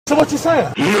So what you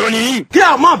saying? Nani? Get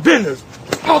out my business,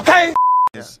 okay?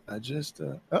 Yeah.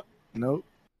 Oh, nope.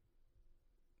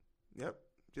 Yep,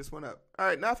 just went up. All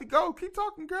right, Nafi, go. Keep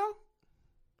talking, girl.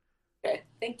 Okay,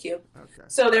 thank you. Okay.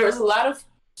 So there was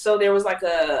like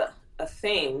a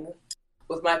thing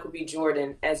with Michael B.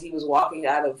 Jordan as he was walking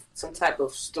out of some type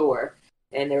of store,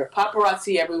 and there were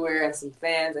paparazzi everywhere and some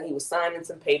fans, and he was signing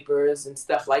some papers and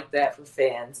stuff like that for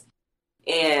fans.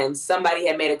 And somebody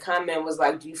had made a comment, was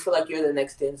like, "Do you feel like you're the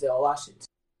next Denzel Washington?"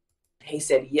 He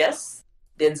said, "Yes,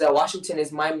 Denzel Washington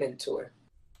is my mentor."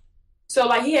 So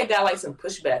like he had got like some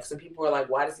pushback. Some people were like,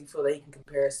 "Why does he feel that he can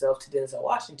compare himself to Denzel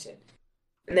Washington?"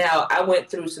 Now I went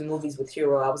through some movies with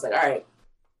Hero. I was like, all right,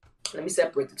 let me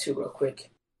separate the two real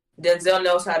quick. Denzel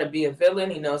knows how to be a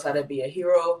villain. He knows how to be a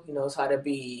hero. He knows how to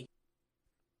be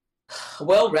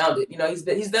well-rounded. You know, he's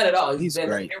done it all. He's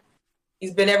great.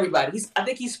 He's been everybody. I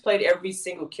think he's played every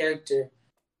single character,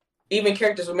 even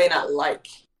characters we may not like.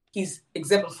 He's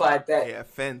exemplified that. Yeah,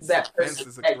 Fence. That Fence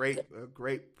is a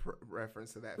great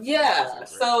reference to that. Yeah.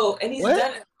 So, and he's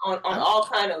done it on all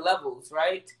kind of levels,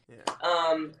 right? Yeah.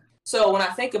 So when I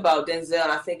think about Denzel,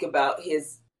 and I think about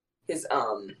his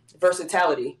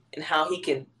versatility and how he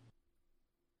can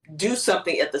do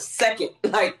something at the second,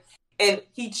 like, and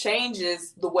he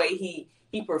changes the way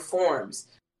he performs.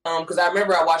 Because I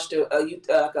remember I watched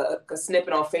a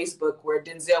snippet on Facebook where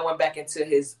Denzel went back into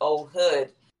his old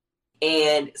hood,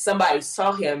 and somebody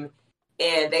saw him,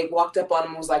 and they walked up on him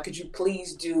and was like, "Could you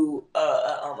please do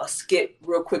a skit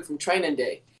real quick from Training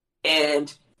Day?"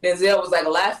 And Denzel was like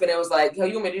laughing and was like, "Yo,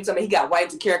 you want me to do something?" He got white.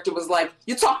 The character was like,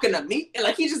 "You're talking to me?" And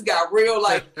like he just got real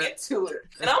like into it.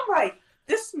 And I'm like,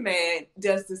 this man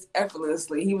does this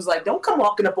effortlessly. He was like, "Don't come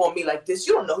walking up on me like this.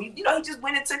 You don't know. He just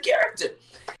went into character."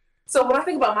 So when I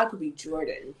think about Michael B.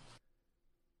 Jordan,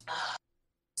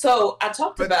 so I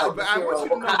talked about. But I want you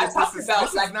to know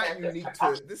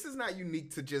this is not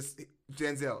unique to just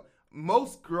Denzel.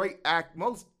 Most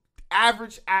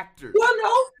average actors. Well,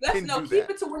 no, keep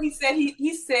it to what he said.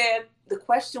 He said the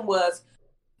question was,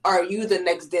 "Are you the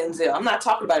next Denzel?" I'm not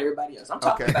talking about everybody else. I'm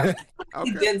talking about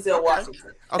Denzel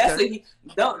Washington. Okay.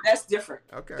 That's different.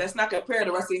 Okay. That's not compared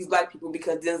to the rest of these black people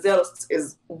because Denzel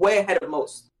is way ahead of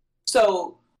most.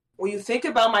 So when you think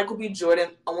about Michael B.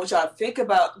 Jordan, I want y'all to think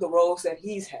about the roles that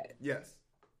he's had. Yes.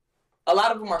 A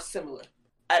lot of them are similar.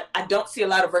 I don't see a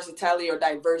lot of versatility or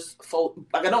diverse.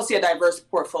 I don't see a diverse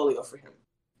portfolio for him.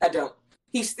 I don't.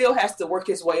 He still has to work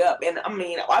his way up. And I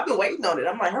mean, I've been waiting on it.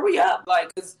 I'm like, hurry up.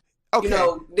 Like, cause,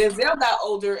 Denzel got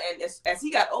older, and as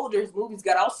he got older, his movies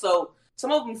got also,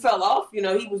 some of them fell off. You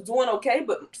know, he was doing okay,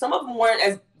 but some of them weren't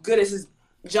as good as his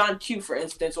John Q, for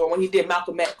instance, or when he did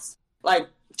Malcolm X. Like,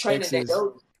 Training Day.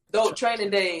 Those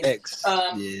Training Days.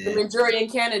 The Manchurian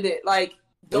Candidate. Like,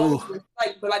 those were,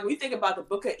 but when you think about the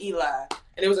Book of Eli,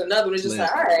 and there was another one, it's just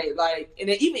like, all right, like, and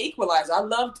then even Equalizer, I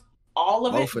loved all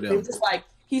of Both it. of them. It's just like,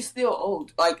 he's still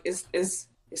old. Like, it's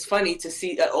funny to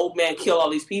see an old man kill all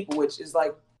these people, which is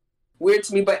like weird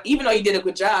to me. But even though he did a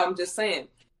good job, I'm just saying,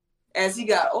 as he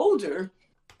got older,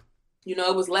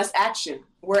 it was less action.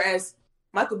 Whereas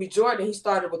Michael B. Jordan, he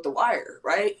started with The Wire,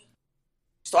 right?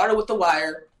 Started with The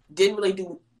Wire, didn't really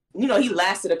do, he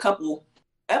lasted a couple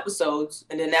episodes,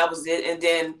 and then that was it. And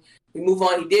then we move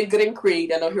on. He did good in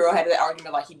Creed. I know Hero had that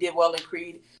argument, like he did well in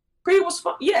Creed. Creed was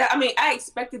fun. Yeah, I mean, I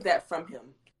expected that from him.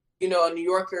 A New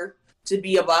Yorker, to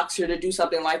be a boxer, to do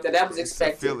something like that. That was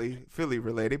expected. Philly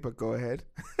related, but go ahead.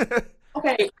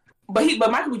 Okay, but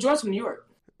Michael B. Jordan's from New York.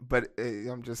 But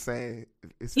I'm just saying,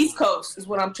 it's East Coast is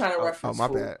what I'm trying to reference. Oh,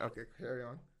 my bad. Okay, carry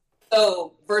on.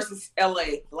 So versus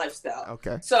LA lifestyle.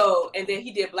 Okay. So, and then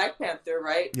he did Black Panther,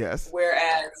 right? Yes.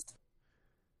 Whereas,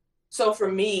 so for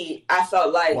me, I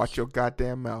felt like, watch your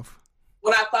goddamn mouth.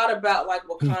 When I thought about like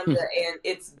Wakanda and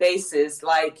its basis,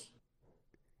 like,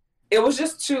 it was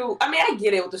just too, I mean, I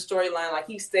get it with the storyline. Like,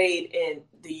 he stayed in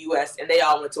the U.S. and they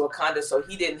all went to Wakanda, so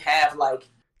he didn't have like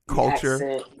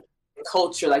culture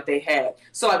like they had.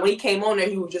 So like when he came on there,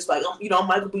 he was just like,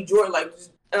 Michael B. Jordan, like,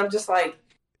 and I'm just like,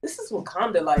 this is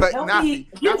Wakanda, like, but help Nafi, me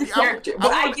get the character.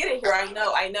 But I get it here. I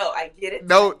get it.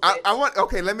 No, I want.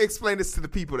 Okay, let me explain this to the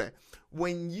people then.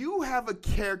 When you have a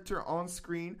character on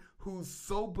screen who's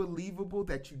so believable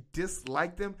that you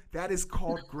dislike them, that is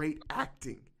called great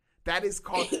acting. That is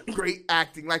called great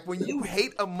acting. Like when you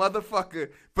hate a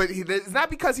motherfucker, but it's not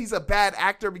because he's a bad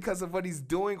actor because of what he's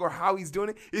doing or how he's doing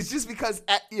it. It's just because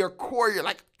at your core, you're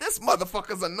like, this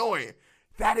motherfucker's annoying.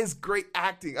 That is great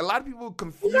acting. A lot of people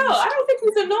confuse. No, I don't think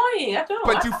he's annoying. I don't.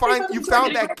 But you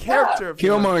found that character.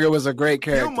 Killmonger was a great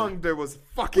character. Killmonger was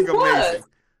fucking amazing.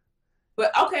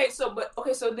 But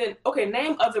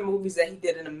name other movies that he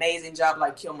did an amazing job,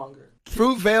 like Killmonger.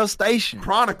 Fruitvale Station.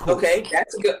 Chronicles. Okay,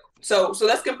 that's good. So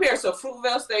let's compare. So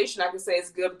Fruitvale Station, I can say it's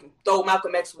good. We can throw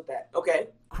Malcolm X with that. Okay.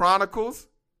 Chronicles.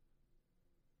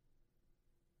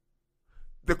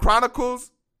 The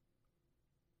Chronicles.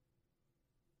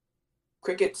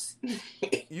 Crickets.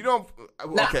 You don't.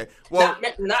 Okay. Well,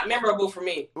 not memorable for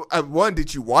me. One,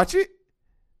 did you watch it?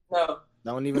 No.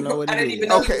 Don't even know what it is. I didn't even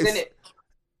know he was in it.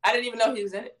 I didn't even know he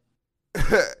was in it.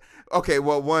 Okay,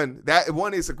 well, one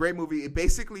is a great movie. It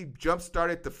basically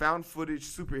jump-started the found footage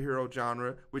superhero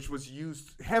genre, which was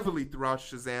used heavily throughout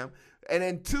Shazam. And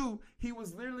then two, he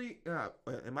was literally,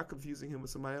 am I confusing him with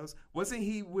somebody else? Wasn't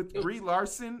he with Brie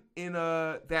Larson in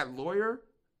That Lawyer?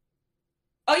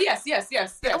 Oh, yes.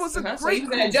 That was a great so he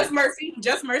was in Just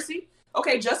Mercy.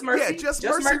 Okay, Just Mercy. Yeah, Just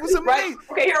Mercy was amazing. Right.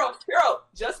 Okay, Hero.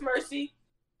 Just Mercy,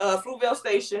 Fruitvale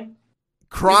Station.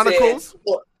 Chronicles.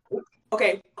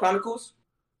 Okay, Chronicles.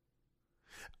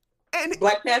 And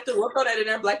Black Panther. We'll throw that in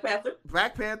there. Black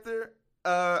Panther.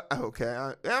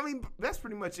 Okay. I mean, that's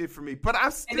pretty much it for me. But I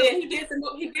still. And then he did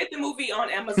the movie on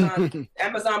Amazon,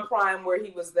 Amazon Prime, where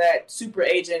he was that super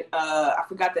agent. I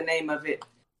forgot the name of it.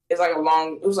 It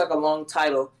was like a long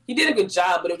title. He did a good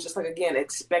job, but it was just like, again,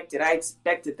 expected. I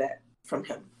expected that from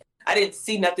him. I didn't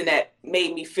see nothing that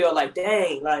made me feel like,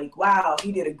 dang, like, wow,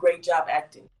 he did a great job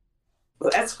acting.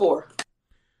 But that's 4.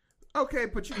 Okay,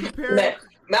 but you compare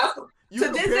Malcolm to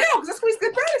Denzel, because that's what he's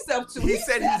comparing himself to. He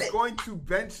said he's going to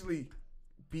eventually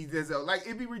be Denzel. Like,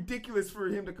 it'd be ridiculous for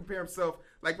him to compare himself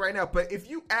like right now. But if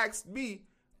you asked me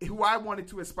who I wanted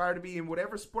to aspire to be in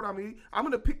whatever sport I'm in, I'm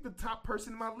going to pick the top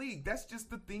person in my league. That's just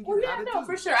the thing you got to do.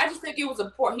 For sure. I just think it was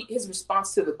his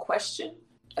response to the question,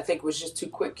 I think, was just too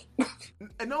quick.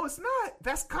 No, it's not.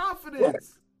 That's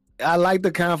confidence. I like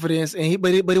the confidence, and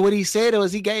but what he said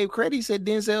was he gave credit. He said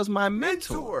Denzel's my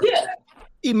mentor. Yeah,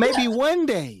 he maybe one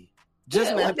day,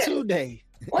 just not 2 days.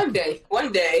 One day,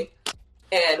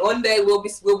 and one day we'll be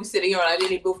sitting here on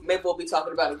identity booth. Maybe we'll be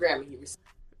talking about a Grammy he received.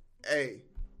 Hey,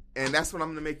 and that's when I'm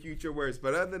gonna make you eat your words.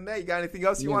 But other than that, you got anything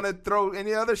else you want to throw?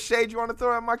 Any other shade you want to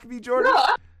throw at Michael B. Jordan? No,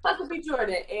 Michael B.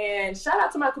 Jordan, and shout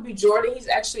out to Michael B. Jordan. He's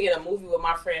actually in a movie with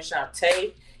my friend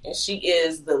Shantae, and she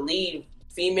is the lead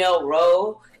female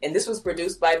role, and this was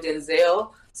produced by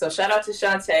Denzel. So shout out to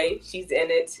Shantae. She's in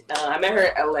it. I met her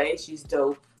in LA. She's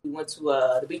dope. We went to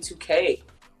the B2K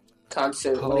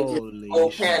concert.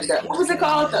 Old Panda. What was it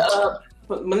called? The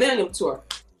Millennium Tour.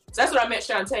 So that's when I met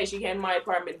Shantae. She came to my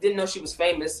apartment. Didn't know she was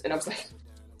famous, and I was like,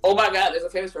 "Oh my God, there's a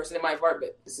famous person in my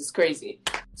apartment. This is crazy."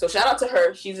 So shout out to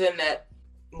her. She's in that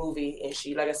movie, and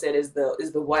she, like I said, is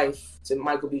the wife to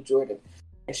Michael B. Jordan,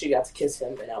 and she got to kiss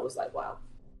him, and I was like, "Wow."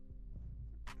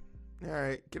 All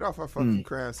right, get off our fucking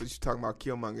crap since you're talking about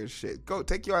Killmonger and shit. Go,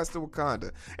 take your ass to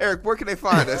Wakanda. Eric, where can they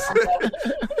find us?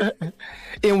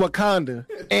 In Wakanda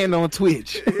and on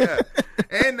Twitch. Yeah,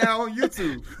 and now on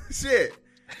YouTube. Shit.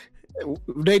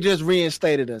 They just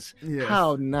reinstated us. Yes.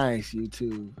 How nice,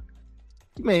 YouTube.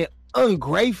 Man,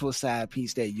 ungrateful side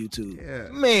piece, that YouTube.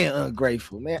 Yeah. Man,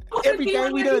 ungrateful, man.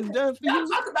 Everything we done for you. Y'all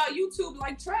talk about YouTube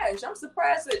like trash. I'm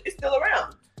surprised that it's still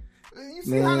around. You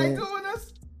see how they doing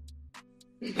us?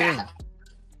 Yeah.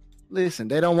 Listen,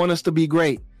 they don't want us to be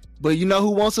great, but you know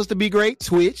who wants us to be great?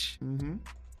 Twitch. Mm-hmm.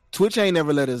 Twitch ain't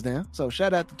never let us down. So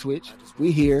shout out to Twitch.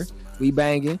 We here. We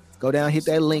banging. Go down, hit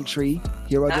that link tree.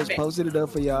 Hero just posted it up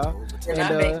for y'all. We're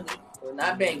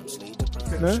not banging.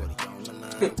 Huh?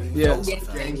 Yeah.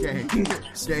 Gang, gang.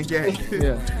 Gang, gang.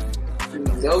 Yeah.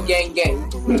 No gang.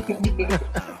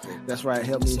 That's right.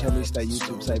 Help me stay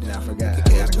YouTube safe. Now I forgot. I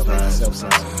gotta go back to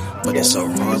self-censor. But it's so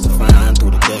hard to find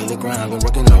through the daily grind. Been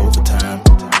working